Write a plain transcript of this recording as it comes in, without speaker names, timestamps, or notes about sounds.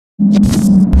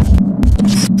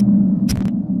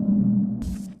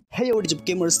Hey, what is up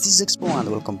gamers, this is Expo and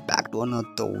welcome back to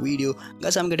another video.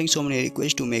 Guys, I'm getting so many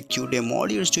requests to make Qt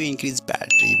modules to increase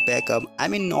battery backup. I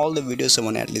mean, all the videos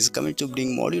someone at least coming to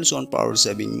bring modules on power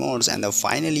saving modes, and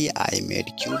finally I made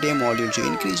Qt module to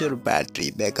increase your battery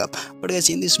backup. But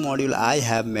guys, in this module I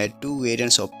have made two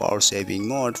variants of power saving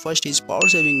mode. First is power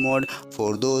saving mode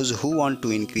for those who want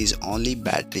to increase only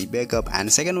battery backup,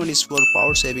 and second one is for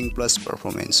power saving plus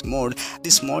performance mode.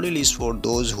 This module is for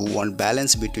those who want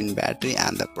balance between battery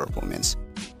and the performance.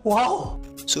 Wow!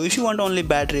 So if you want only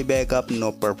battery backup,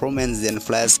 no performance, then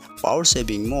flash power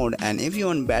saving mode, and if you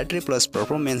want battery plus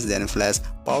performance, then flash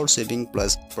power saving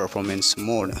plus performance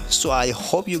mode. So I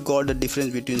hope you got the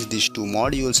difference between these two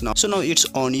modules now. So now it's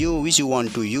on you which you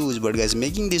want to use, but guys,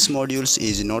 making these modules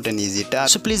is not an easy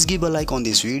task. So please give a like on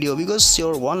this video because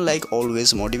your one like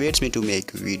always motivates me to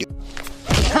make video.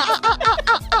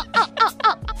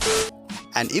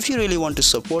 And if you really want to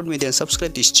support me, then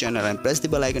subscribe this channel and press the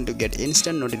bell icon to get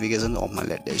instant notifications of my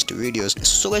latest videos.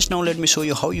 So guys, now let me show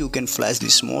you how you can flash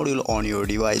this module on your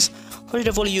device. First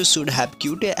of all, you should have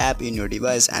Qt app in your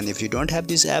device, and if you don't have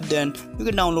this app, then you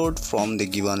can download from the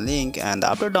given link, and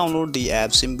after download the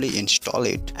app, simply install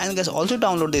it. And guys, also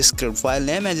download the script file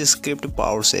name as a script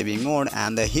power saving mode,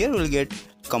 and here we'll get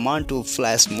command to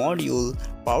flash module,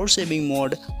 power saving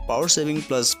mode, power saving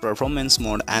plus performance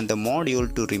mode, and the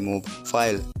module to remove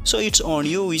file. So it's on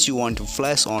you which you want to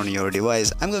flash on your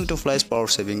device. I'm going to flash power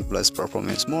saving plus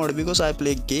performance mode because I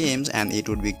play games and it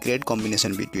would be great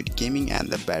combination between gaming and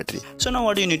the battery. So now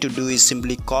what you need to do is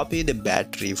simply copy the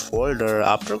battery folder.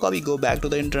 After copy, go back to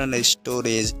the internal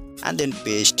storage and then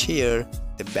paste here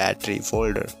the battery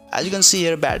folder. As you can see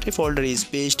here, battery folder is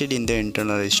pasted in the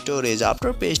internal storage.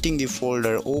 After pasting the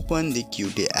folder, open the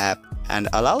Qt app and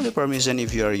allow the permission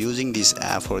if you are using this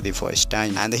app for the first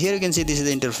time. And here you can see this is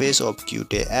the interface of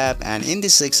Qt app, and in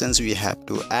this sections we have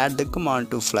to add the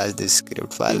command to flash the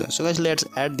script file. So guys, let's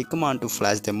add the command to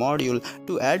flash the module.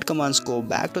 To add commands, go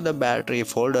back to the battery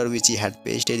folder which you had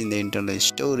pasted in the internal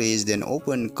storage, then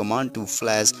open command to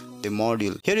flash the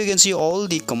module. Here you can see all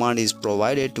the command is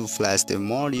provided to flash the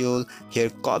module. Here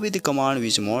copy the command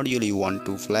which module you want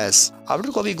to flash.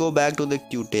 After copy, go back to the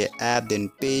Qt app, then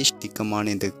paste the command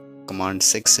in the command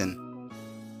section.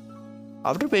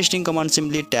 After pasting command,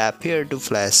 simply tap here to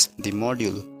flash the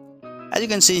module. As you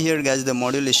can see here guys, the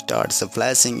module starts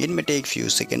flashing. It may take few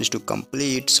seconds to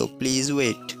complete, so please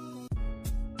wait.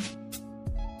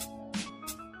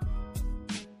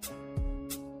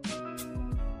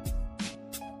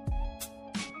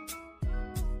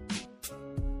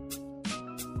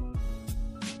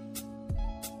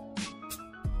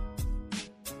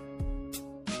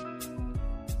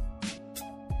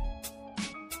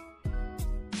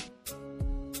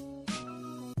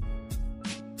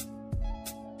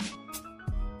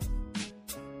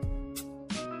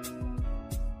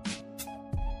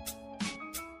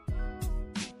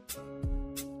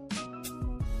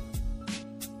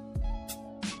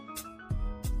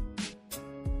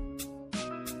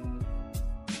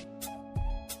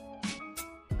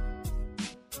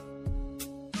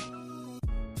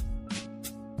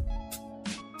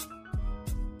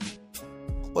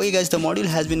 Okay guys, the module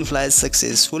has been flashed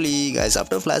successfully. Guys,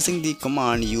 after flashing the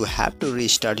command, you have to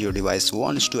restart your device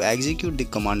once to execute the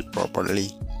command properly.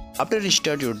 After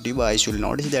restart your device, you'll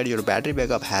notice that your battery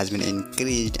backup has been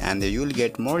increased, and you'll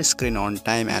get more screen on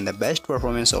time and the best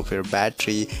performance of your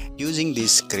battery using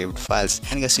these script files.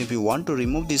 And guys, if you want to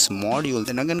remove this module,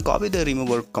 then again copy the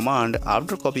remover command.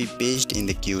 After copy, paste in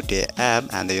the Qt app,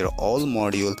 and your all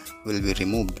module will be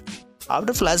removed.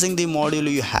 After flashing the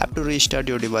module, you have to restart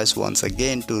your device once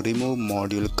again to remove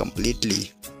module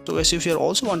completely. So guys, if you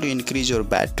also want to increase your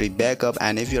battery backup,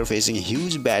 and if you are facing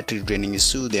huge battery draining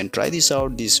issue, then try this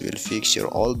out. This will fix your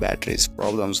all batteries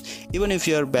problems. Even if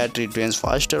your battery drains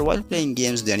faster while playing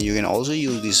games, then you can also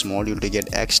use this module to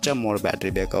get extra more battery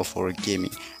backup for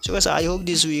gaming. So guys, I hope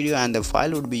this video and the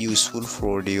file would be useful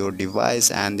for your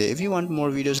device, and if you want more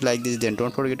videos like this, then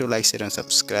don't forget to like, share and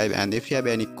subscribe. And if you have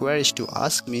any queries to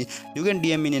ask me, you can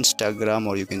DM me in Instagram,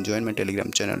 or you can join my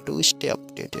Telegram channel to stay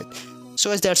updated. So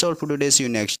guys, that's all for today. See you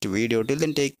next video. Till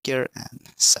then, take care and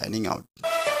signing out.